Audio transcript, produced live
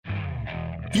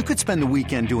You could spend the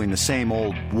weekend doing the same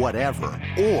old whatever,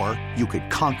 or you could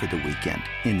conquer the weekend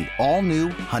in the all-new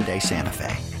Hyundai Santa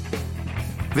Fe.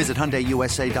 Visit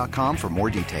HyundaiUSA.com for more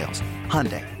details.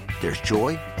 Hyundai, there's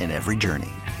joy in every journey.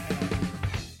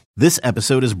 This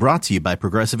episode is brought to you by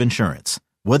Progressive Insurance.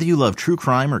 Whether you love true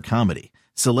crime or comedy,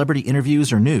 celebrity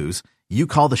interviews or news, you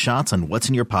call the shots on what's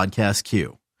in your podcast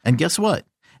queue. And guess what?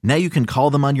 Now you can call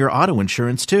them on your auto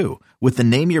insurance too with the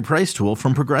Name Your Price tool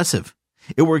from Progressive.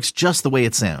 It works just the way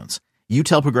it sounds. You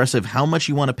tell Progressive how much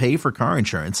you want to pay for car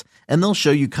insurance, and they'll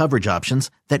show you coverage options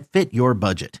that fit your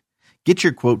budget. Get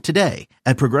your quote today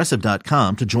at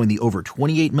Progressive.com to join the over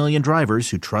 28 million drivers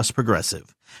who trust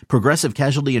Progressive. Progressive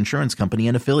Casualty Insurance Company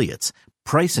and Affiliates.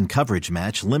 Price and coverage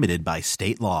match limited by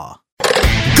state law.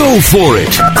 Go for it.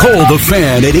 Call the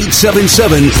Fan at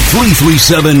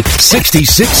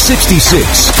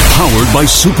 877-337-6666. Powered by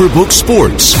Superbook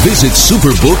Sports. Visit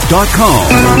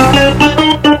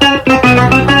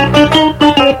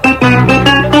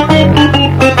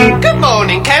superbook.com. Good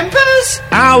morning, campers.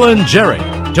 Alan Jerry.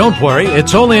 Don't worry,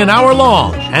 it's only an hour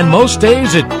long, and most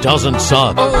days it doesn't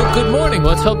suck. Oh, good morning.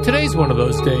 Let's hope today's one of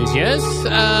those days, yes?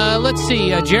 Let's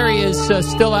see. Jerry is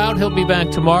still out. He'll be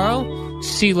back tomorrow.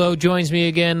 CeeLo joins me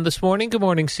again this morning. Good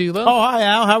morning, CeeLo. Oh, hi,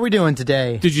 Al. How are we doing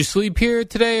today? Did you sleep here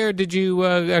today, or did you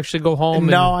actually go home?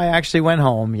 No, I actually went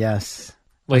home, yes.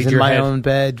 I was in my own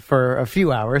bed for a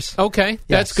few hours. Okay,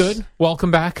 that's good.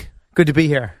 Welcome back. Good to be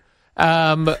here.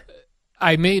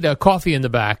 I made a coffee in the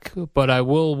back, but I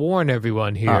will warn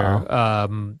everyone here,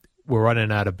 we're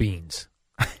running out of beans.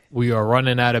 We are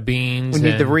running out of beans. We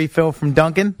need the refill from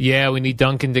Duncan? Yeah, we need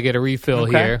Duncan to get a refill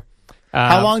here.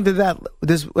 How long did that...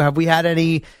 have we had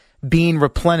any bean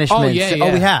replenishments? Oh, yeah.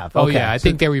 Oh, we have? Oh, okay. yeah. I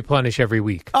think they replenish every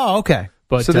week. Oh, okay.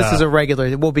 But, so this is a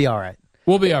regular... We'll be all right.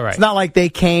 We'll be all right. It's not like they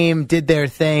came, did their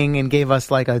thing, and gave us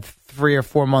like a 3 or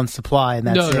 4 month supply, and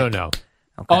that's it. No.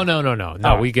 Okay. Oh, no. No,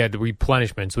 right. We get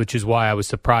replenishments, which is why I was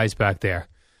surprised back there.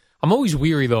 I'm always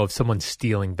weary, though, of someone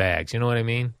stealing bags. You know what I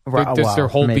mean? Well, their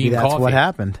whole maybe bean that's coffee. what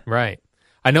happened. Right.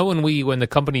 I know when the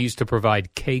company used to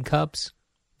provide K-Cups,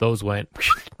 those went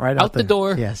right out the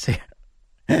door. Yes.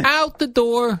 Out the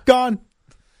door. Gone.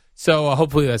 So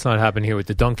hopefully that's not happening here with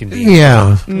the Dunkin' beans.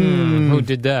 Yeah. Who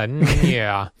did that?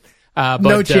 Yeah. But,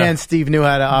 no chance Steve knew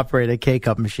how to operate a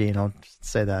K-Cup machine. I'll just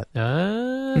say that.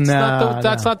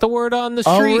 That's not the word on the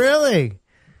Oh, street. really?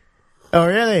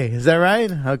 Is that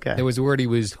right? Okay. There was a word he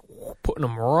was putting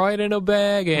them right in a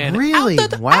bag and really? out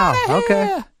the Wow.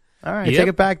 Okay. All right. Yep. Take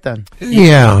it back then.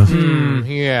 Yeah.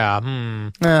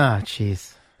 Ah,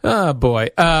 jeez. Oh, boy.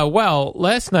 Well,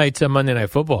 last night's a Monday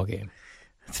Night Football game.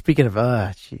 Speaking of,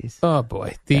 jeez. Oh,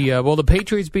 boy. The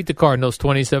Patriots beat the Cardinals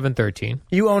 27-13.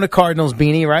 You own a Cardinals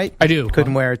beanie, right? I do.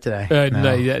 Couldn't wear it today.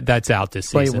 No, that's out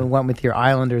this But season. you went with your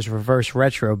Islanders reverse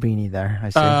retro beanie there, I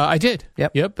see. I did.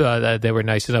 Yep. They were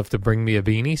nice enough to bring me a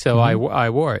beanie, so I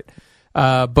wore it.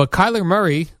 But Kyler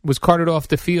Murray was carted off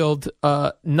the field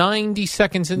 90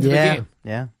 seconds into the game.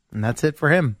 Yeah, and that's it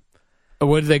for him.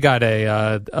 What did they got?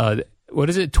 What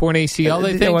is it? Torn ACL,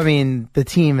 they think? I mean, the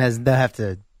team they'll have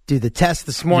to do the test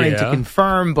this morning to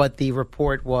confirm, but the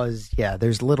report was,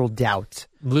 there's little doubt.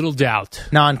 Little doubt.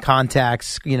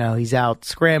 Non-contacts, he's out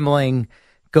scrambling,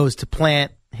 goes to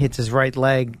plant, hits his right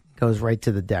leg, goes right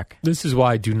to the deck. This is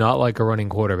why I do not like a running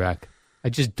quarterback. I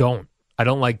just don't. I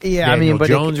don't like but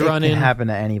Jones running. It can happen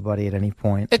to anybody at any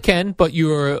point. It can, but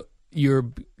your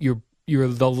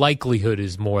the likelihood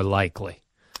is more likely.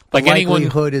 Like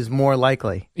likelihood is more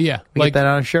likely. Yeah. We get that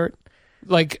on a shirt?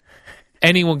 Like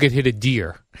anyone could hit a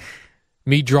deer.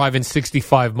 Me driving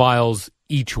 65 miles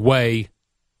each way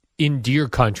in deer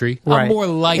country, right. I'm more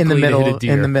likely to hit a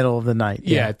deer. In the middle of the night.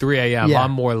 Yeah, at 3 a.m., yeah.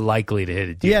 I'm more likely to hit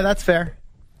a deer. Yeah, that's fair.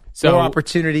 So, more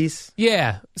opportunities.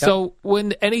 Yeah. Yep. So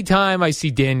anytime I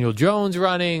see Daniel Jones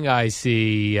running, I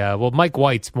see, Mike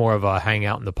White's more of a hang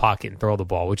out in the pocket and throw the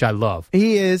ball, which I love.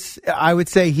 He is. I would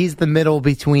say he's the middle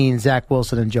between Zach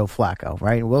Wilson and Joe Flacco,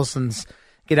 right? Wilson's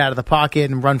get out of the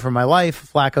pocket and run for my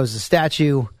life. Flacco's a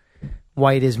statue.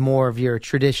 White is more of your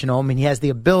traditional. I mean, he has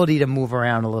the ability to move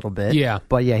around a little bit. Yeah.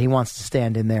 But, he wants to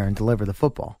stand in there and deliver the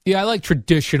football. Yeah, I like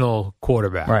traditional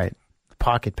quarterback. Right.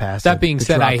 Pocket passer. That being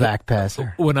said, back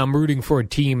passer. When I'm rooting for a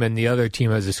team and the other team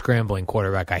has a scrambling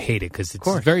quarterback, I hate it because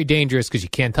it's very dangerous because you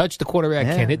can't touch the quarterback,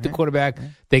 can't hit the quarterback. Yeah.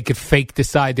 They could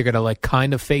decide they're going to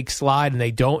kind of fake slide, and they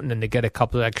don't, and then they get a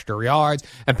couple of extra yards.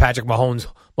 And Patrick Mahomes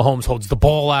holds the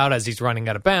ball out as he's running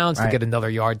out of bounds to get another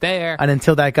yard there. And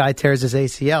until that guy tears his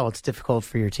ACL, it's difficult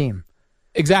for your team.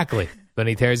 Exactly. Then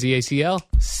he tears the ACL.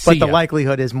 But the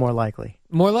likelihood is more likely.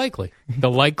 More likely.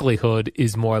 The likelihood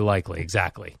is more likely.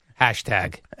 Exactly.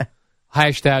 Hashtag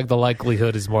Hashtag the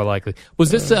likelihood is more likely.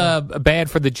 Was this bad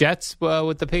for the Jets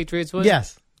with the Patriots win?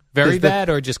 Yes. Very bad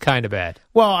or just kind of bad?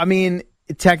 Well, I mean,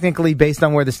 technically, based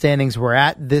on where the standings were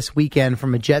at this weekend,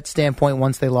 from a Jets standpoint,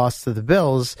 once they lost to the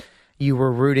Bills, you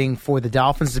were rooting for the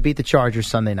Dolphins to beat the Chargers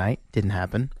Sunday night. Didn't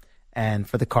happen. And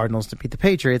for the Cardinals to beat the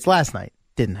Patriots last night.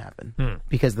 Didn't happen.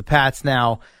 Because the Pats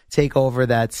now take over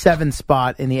that 7th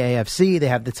spot in the AFC. They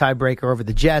have the tiebreaker over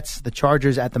the Jets. The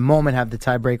Chargers at the moment have the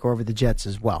tiebreaker over the Jets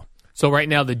as well. So right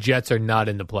now the Jets are not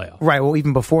in the playoffs. Right. Well,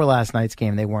 even before last night's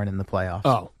game, they weren't in the playoffs.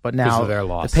 Oh, but now of their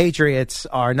loss. The Patriots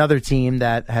are another team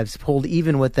that has pulled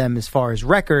even with them as far as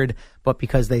record, but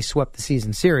because they swept the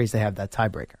season series, they have that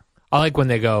tiebreaker. I like when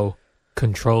they go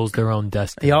controls their own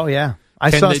destiny. Oh, yeah. I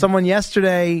saw someone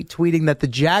yesterday tweeting that the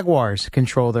Jaguars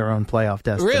control their own playoff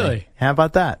destiny. Really? How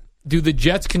about that? Do the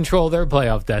Jets control their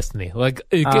playoff destiny? Like,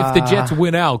 if the Jets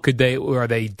win out, are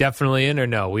they definitely in or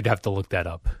no? We'd have to look that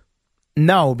up.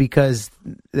 No, because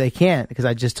they can't. Because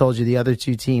I just told you the other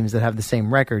two teams that have the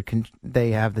same record,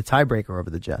 they have the tiebreaker over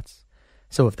the Jets.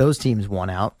 So if those teams won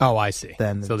out, I see.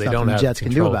 Then so there's they nothing don't the Jets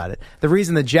can do about it. The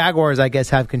reason the Jaguars, I guess,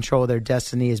 have control of their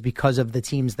destiny is because of the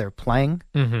teams they're playing.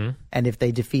 Mm-hmm. And if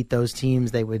they defeat those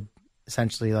teams, they would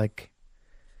essentially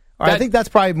I think that's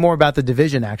probably more about the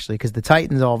division, actually, because the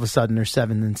Titans all of a sudden are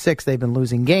 7-6. They've been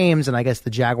losing games, and I guess the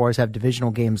Jaguars have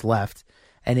divisional games left.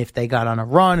 And if they got on a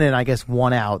run and, I guess,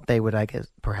 won out, they would, I guess,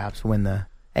 perhaps win the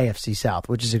AFC South,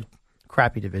 which is a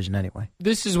crappy division anyway.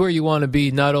 This is where you want to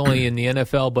be, not only in the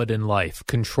NFL, but in life.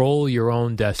 Control your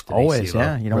own destiny. Always, CeeLo,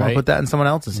 yeah. You don't want to put that in someone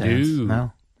else's hands.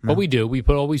 No. But we do. We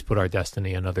always put our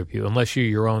destiny in other people, unless you're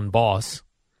your own boss.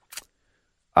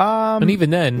 And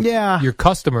even then, your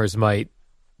customers might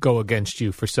go against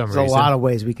you for some reason. There's a lot of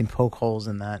ways we can poke holes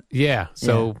in that. Yeah,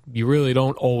 so you really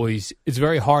don't always... It's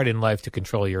very hard in life to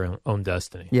control your own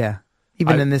destiny. Yeah.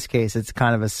 Even in this case, it's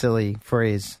kind of a silly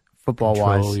phrase,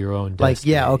 football-wise. Control your own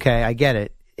destiny. Okay, I get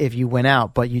it if you win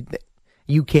out, but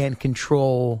you can't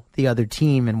control the other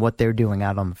team and what they're doing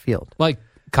out on the field. Like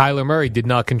Kyler Murray did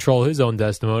not control his own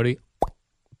destiny.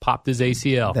 Popped his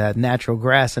ACL. That natural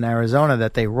grass in Arizona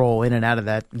that they roll in and out of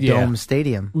that dome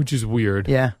stadium. Which is weird.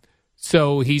 Yeah.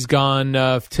 So he's gone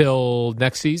till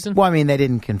next season? Well, I mean, they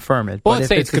didn't confirm it. Well, but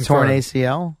if it's a torn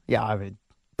ACL, I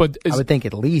would think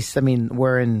at least. I mean,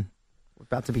 we're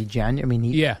about to be January. I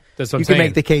mean, that's what I'm saying. You can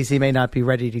make the case he may not be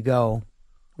ready to go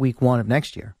week 1 of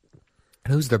next year.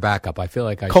 And who's their backup? I feel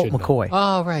like I should Colt McCoy.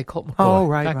 Oh, right, Colt McCoy. Oh,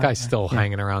 right. That guy's still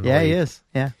hanging around the league. He is.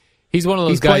 Yeah. He's one of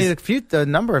those guys. He's played a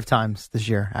number of times this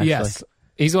year, actually. Yes.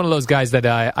 He's one of those guys that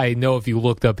I know if you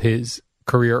looked up his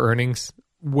career earnings,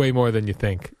 way more than you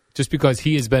think. Just because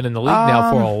he has been in the league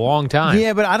now for a long time.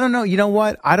 Yeah, but I don't know. You know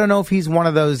what? I don't know if he's one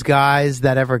of those guys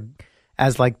that ever,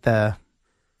 as like the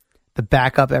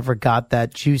backup, ever got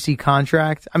that juicy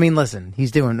contract. I mean, listen,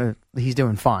 he's doing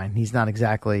fine. He's not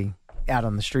exactly out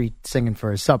on the street singing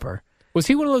for his supper. Was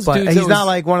he one of those dudes? He's not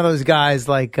like one of those guys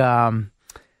like,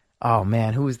 oh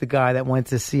man, who was the guy that went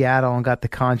to Seattle and got the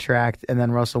contract, and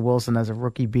then Russell Wilson as a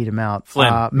rookie beat him out?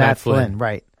 Matt Flynn,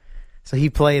 right. So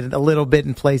he played a little bit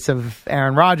in place of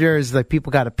Aaron Rodgers. Like, people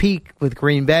got a peek with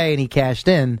Green Bay, and he cashed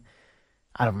in.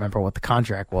 I don't remember what the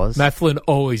contract was. Matt Flynn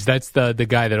that's the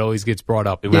guy that always gets brought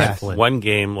up. It was one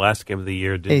game, last game of the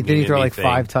year. Didn't he throw like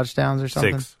 5 touchdowns or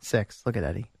something? 6. Look at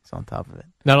Eddie. He's on top of it.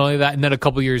 Not only that, and then a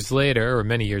couple years later, or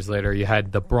many years later, you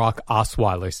had the Brock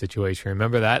Osweiler situation.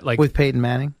 Remember that? Like with Peyton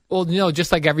Manning? Well,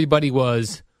 just like everybody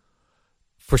was,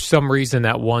 for some reason,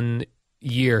 that one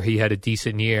year he had a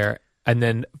decent year, and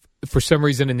then for some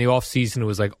reason in the offseason it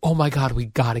was like, oh my God, we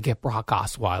got to get Brock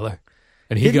Osweiler.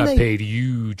 And he got paid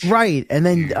huge. Right. And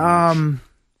then, I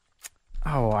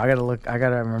got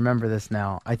to remember this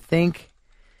now. I think,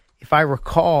 if I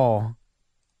recall,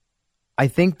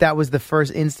 that was the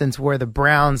first instance where the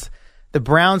Browns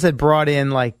had brought in,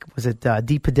 like, was it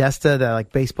Dee Podesta, the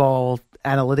like baseball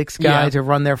analytics guy, to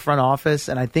run their front office.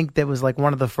 And I think that was like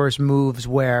one of the first moves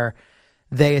where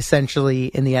they essentially,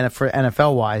 in the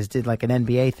NFL wise, did like an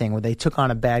NBA thing where they took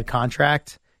on a bad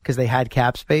contract because they had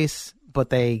cap space, but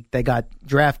they got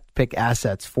draft pick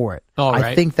assets for it. Oh, right.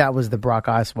 I think that was the Brock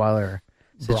Osweiler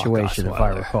situation, if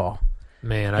I recall.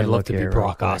 Man, I'd love to be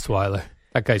Brock Osweiler.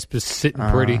 That guy's just sitting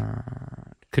pretty,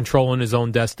 controlling his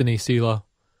own destiny, CeeLo,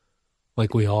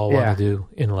 like we all want to do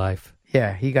in life.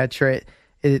 Yeah, he got traded.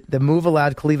 The move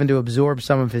allowed Cleveland to absorb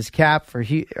some of his cap from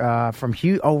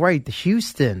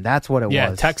Houston. That's what it was.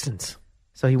 Yeah, Texans.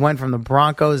 So he went from the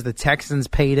Broncos. The Texans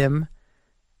paid him,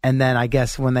 and then I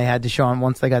guess when they had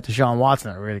once they got Deshaun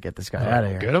Watson, we're going to get this guy out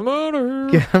of here. Get him out of here.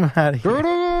 Get him out of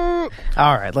here.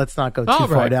 All right, let's not go too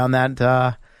far down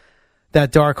that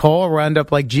that dark hole. We'll end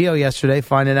up like Gio yesterday,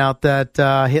 finding out that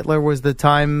Hitler was the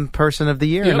Time Person of the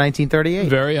Year in 1938.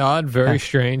 Very odd, very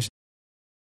strange.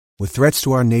 With threats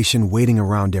to our nation waiting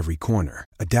around every corner,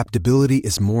 adaptability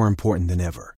is more important than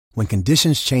ever. When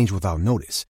conditions change without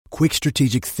notice, quick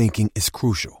strategic thinking is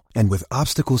crucial. And with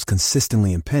obstacles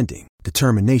consistently impending,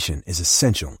 determination is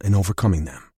essential in overcoming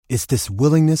them. It's this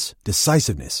willingness,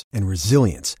 decisiveness, and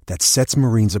resilience that sets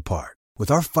Marines apart. With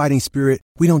our fighting spirit,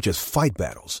 we don't just fight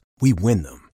battles, we win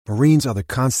them. Marines are the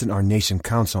constant our nation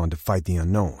counts on to fight the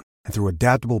unknown. And through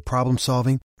adaptable problem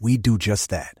solving, we do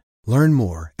just that. Learn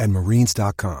more at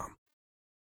Marines.com.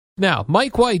 Now,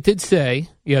 Mike White did say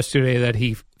yesterday that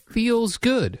he feels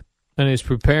good and is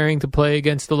preparing to play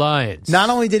against the Lions. Not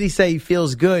only did he say he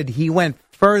feels good, he went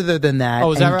further than that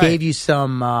gave you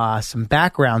some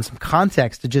background, some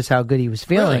context to just how good he was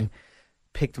feeling. Really?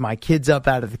 Picked my kids up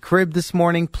out of the crib this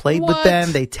morning, played with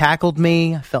them. They tackled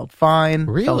me. I felt fine.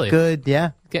 Really? Felt good,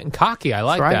 yeah. Getting cocky. I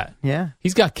like that. Yeah.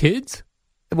 He's got kids?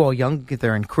 Well,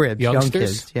 they're in cribs. Youngsters? Young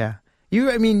kids,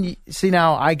 yeah. See,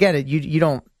 now, I get it. You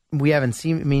don't, we haven't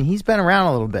seen, he's been around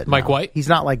a little bit Mike now. White? He's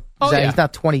not like, he's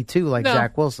not 22 like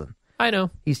Zach Wilson. I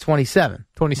know. He's 27.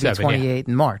 27, 28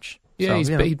 in March. Yeah,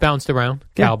 so, he bounced around.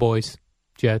 Cowboys,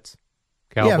 Jets,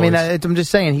 Cowboys. Yeah, I'm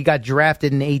just saying he got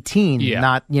drafted in 18,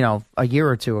 not, a year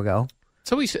or two ago.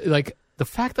 So he's like, the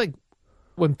fact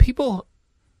when people,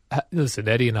 listen,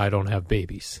 Eddie and I don't have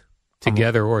babies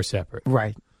together or separate.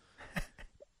 Right.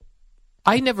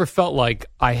 I never felt like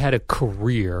I had a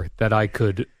career that I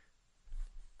could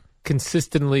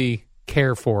consistently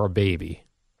care for a baby.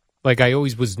 Like, I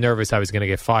always was nervous I was going to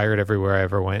get fired everywhere I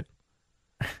ever went.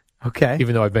 Okay.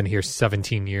 Even though I've been here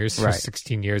 17 years or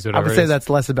 16 years, whatever. I would say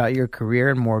that's less about your career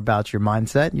and more about your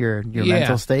mindset, your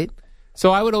mental state.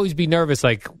 So I would always be nervous,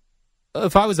 like,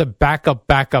 if I was a backup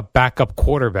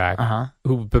quarterback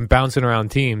who've been bouncing around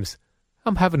teams,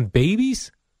 I'm having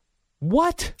babies?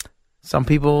 What? Some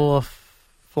people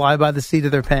fly by the seat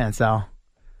of their pants, Al.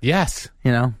 Yes.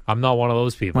 I'm not one of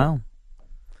those people. Well,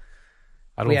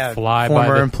 I don't fly by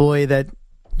former employee that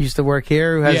used to work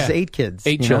here who has 8 kids.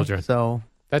 8 children. So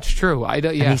that's true. And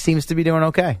he seems to be doing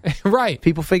okay. Right.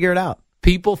 People figure it out.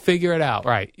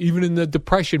 Right. Even in the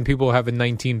Depression, people were having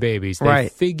 19 babies. They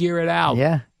figure it out.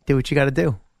 Yeah. Do what you got to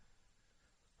do.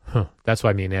 Huh. That's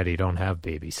why me and Eddie don't have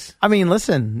babies.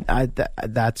 Listen,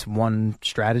 that's one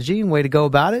strategy and way to go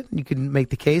about it. You can make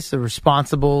the case a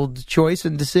responsible choice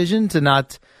and decision to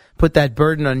not put that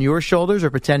burden on your shoulders or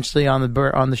potentially on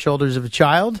the shoulders of a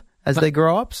child as they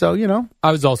grow up. So,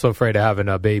 I was also afraid of having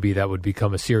a baby that would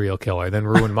become a serial killer, then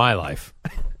ruin my life.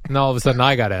 And all of a sudden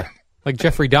I got to, like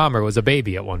Jeffrey Dahmer was a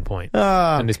baby at one point,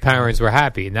 and his parents were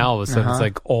happy. And now all of a sudden it's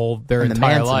like all their and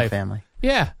entire the Manson life. Family.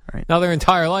 Yeah. Right. Now their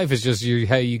entire life is just you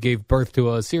gave birth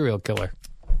to a serial killer.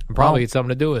 And probably it's something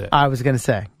to do with it. I was going to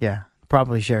say,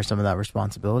 probably share some of that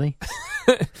responsibility.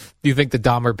 Do you think the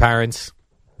Dahmer parents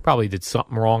probably did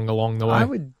something wrong along the way?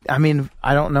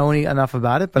 I don't know enough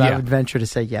about it, but I would venture to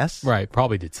say yes. Right,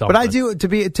 probably did something. But I do,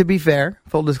 to be fair,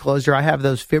 full disclosure, I have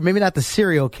those fear, maybe not the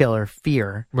serial killer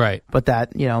fear. Right. But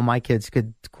that, my kids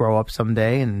could grow up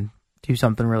someday and do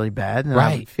something really bad, and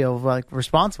I would feel like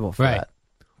responsible for that.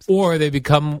 Or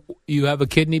you have a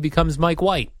kid and he becomes Mike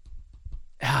White.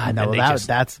 No,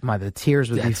 the tears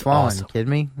would be flowing. Awesome. You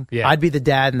kidding me? Yeah. I'd be the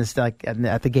dad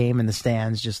at the game in the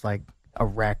stands, just like a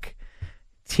wreck.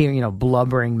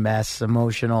 Blubbering mess,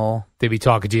 emotional. They'd be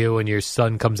talking to you when your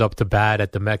son comes up to bat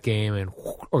at the Met game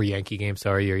or Yankee game.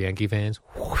 Sorry, you're Yankee fans.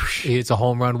 It's a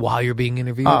home run while you're being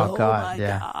interviewed. Oh God,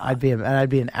 God. I'd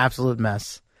be an absolute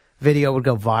mess. Video would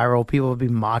go viral. People would be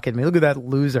mocking me. Look at that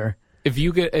loser. If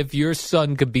your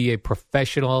son could be a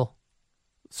professional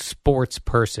sports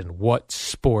person, what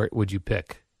sport would you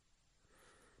pick?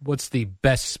 What's the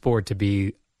best sport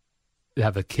to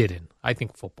have a kid in? I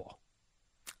think football.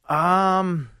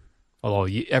 Although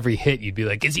every hit you'd be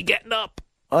like, is he getting up?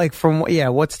 Like from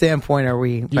what standpoint are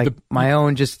we? Like my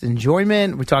own just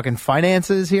enjoyment? We're talking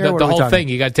finances here. The whole thing.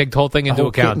 You got to take the whole thing into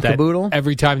account. That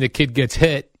every time the kid gets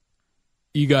hit,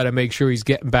 you got to make sure he's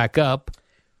getting back up.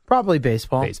 Probably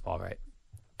baseball. Baseball, right?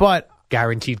 But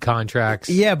guaranteed contracts.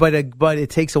 Yeah, but it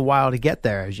takes a while to get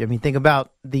there. Think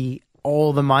about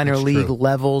all the minor league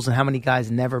levels and how many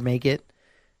guys never make it.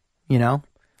 That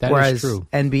is true.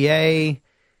 NBA,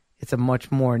 it's a much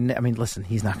more. Listen,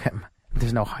 he's not.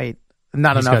 There's no height.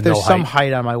 Not enough. There's some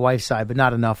height on my wife's side, but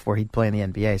not enough where he'd play in the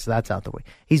NBA. So that's out the way.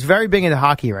 He's very big into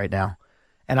hockey right now.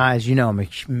 And as you know, I'm a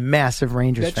massive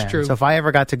Rangers fan. That's true. So if I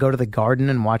ever got to go to the Garden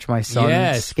and watch my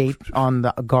son skate on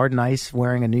the Garden ice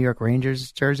wearing a New York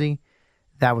Rangers jersey,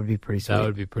 that would be pretty sweet. That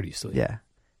would be pretty sweet. Yeah.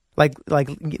 Like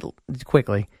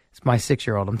quickly, it's my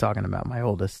 6-year-old I'm talking about, my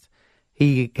oldest.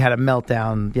 He had a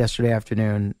meltdown yesterday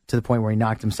afternoon to the point where he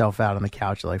knocked himself out on the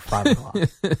couch at like 5 o'clock.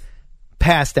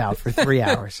 Passed out for 3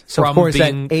 hours. So, of course,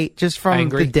 at 8, just from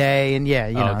angry? the day and,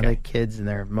 the kids and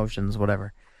their emotions,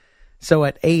 whatever. So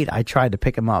at 8, I tried to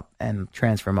pick him up and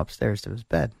transfer him upstairs to his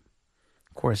bed.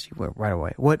 Of course, he went right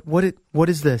away. What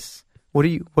is this? What are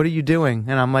you doing?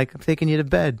 And I'm like, I'm taking you to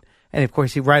bed. And of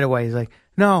course, he's like,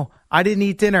 no, I didn't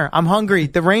eat dinner. I'm hungry.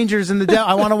 The Rangers and the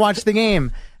I want to watch the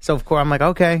game. So of course, I'm like,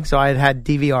 okay. So I had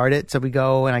DVR'd it. So we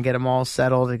go and I get them all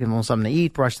settled. I give them all something to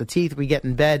eat, brush the teeth. We get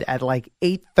in bed at like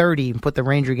 8:30 and put the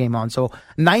Ranger game on. So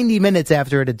 90 minutes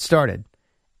after it had started,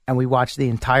 and we watched the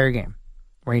entire game.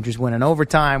 Rangers win in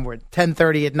overtime. We're at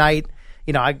 10:30 at night.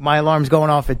 My alarm's going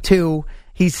off at 2.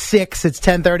 He's 6. It's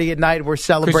 10:30 at night. We're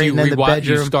celebrating in the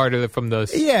bedroom. You started it from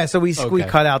those. Yeah, so we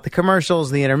cut out the commercials,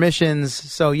 the intermissions.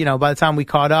 So by the time we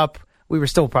caught up, we were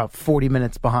still probably 40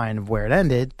 minutes behind of where it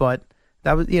ended. But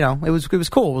that was, it was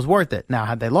cool. It was worth it. Now,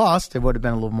 had they lost, it would have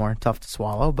been a little more tough to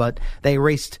swallow. But they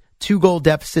erased 2-goal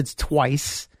deficits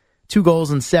twice, 2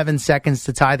 goals in 7 seconds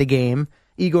to tie the game.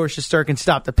 Igor Shesterkin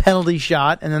stopped a penalty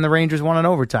shot, and then the Rangers won in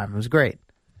overtime. It was great.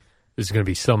 There's going to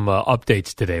be some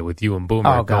updates today with you and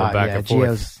Boomer going back and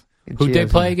forth. Who'd they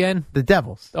play again? The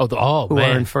Devils. Who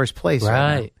are in first place.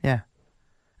 Right. Yeah.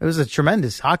 It was a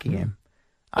tremendous hocky game.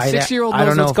 A 6-year-old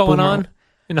knows what's going on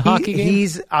in a hockey game?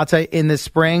 I'll tell you, in the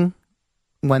spring,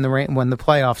 when the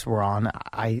playoffs were on,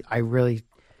 I really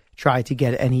tried to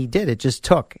get it, and he did. It just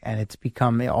took, and it's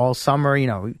become all summer,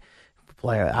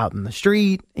 play out in the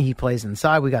street. He plays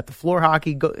inside. We got the floor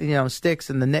hockey, sticks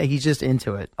in the net. He's just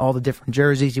into it. All the different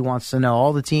jerseys. He wants to know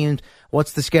all the teams.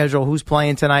 What's the schedule? Who's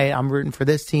playing tonight? I'm rooting for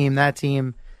this team, that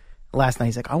team. Last night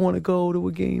he's like, I want to go to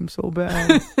a game so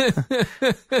bad.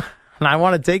 And I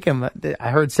want to take him.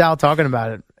 I heard Sal talking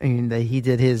about it. I mean,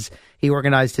 he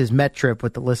organized his Met trip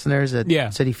with the listeners at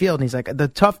Citi Field. And he's like, the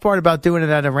tough part about doing it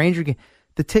at a Ranger game,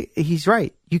 he's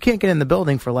right. You can't get in the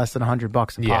building for less than $100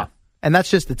 a pop. And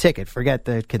that's just the ticket. Forget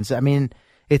the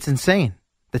it's insane.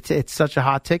 It's such a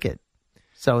hot ticket.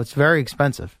 So it's very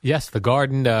expensive. Yes, the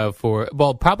Garden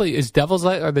probably are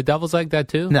the Devils like that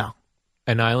too? No.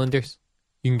 And Islanders?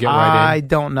 You can get right in? I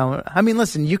don't know. I mean,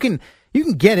 listen, you can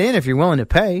get in if you're willing to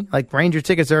pay. Like Ranger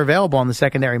tickets are available on the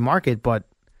secondary market, but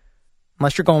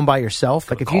unless you're going by yourself,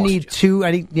 like if you need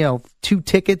 2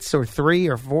 tickets or 3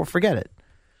 or 4, forget it.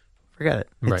 Forget it.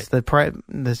 Right.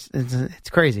 It's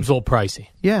crazy. It's a little pricey.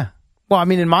 Yeah. Well, I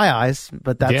mean, in my eyes,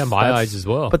 but that's eyes as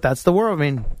well. But that's the world. I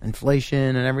mean,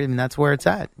 inflation and everything. That's where it's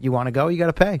at. You want to go, you got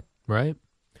to pay. Right.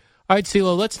 All right,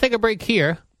 CeeLo, let's take a break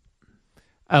here.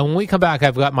 When we come back,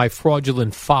 I've got my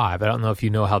fraudulent 5. I don't know if you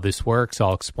know how this works.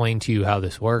 I'll explain to you how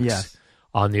this works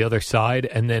on the other side.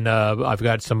 And then I've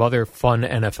got some other fun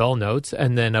NFL notes.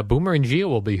 And then Boomer and Gio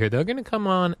will be here. They're going to come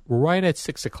on right at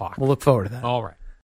 6 o'clock. We'll look forward to that. All right.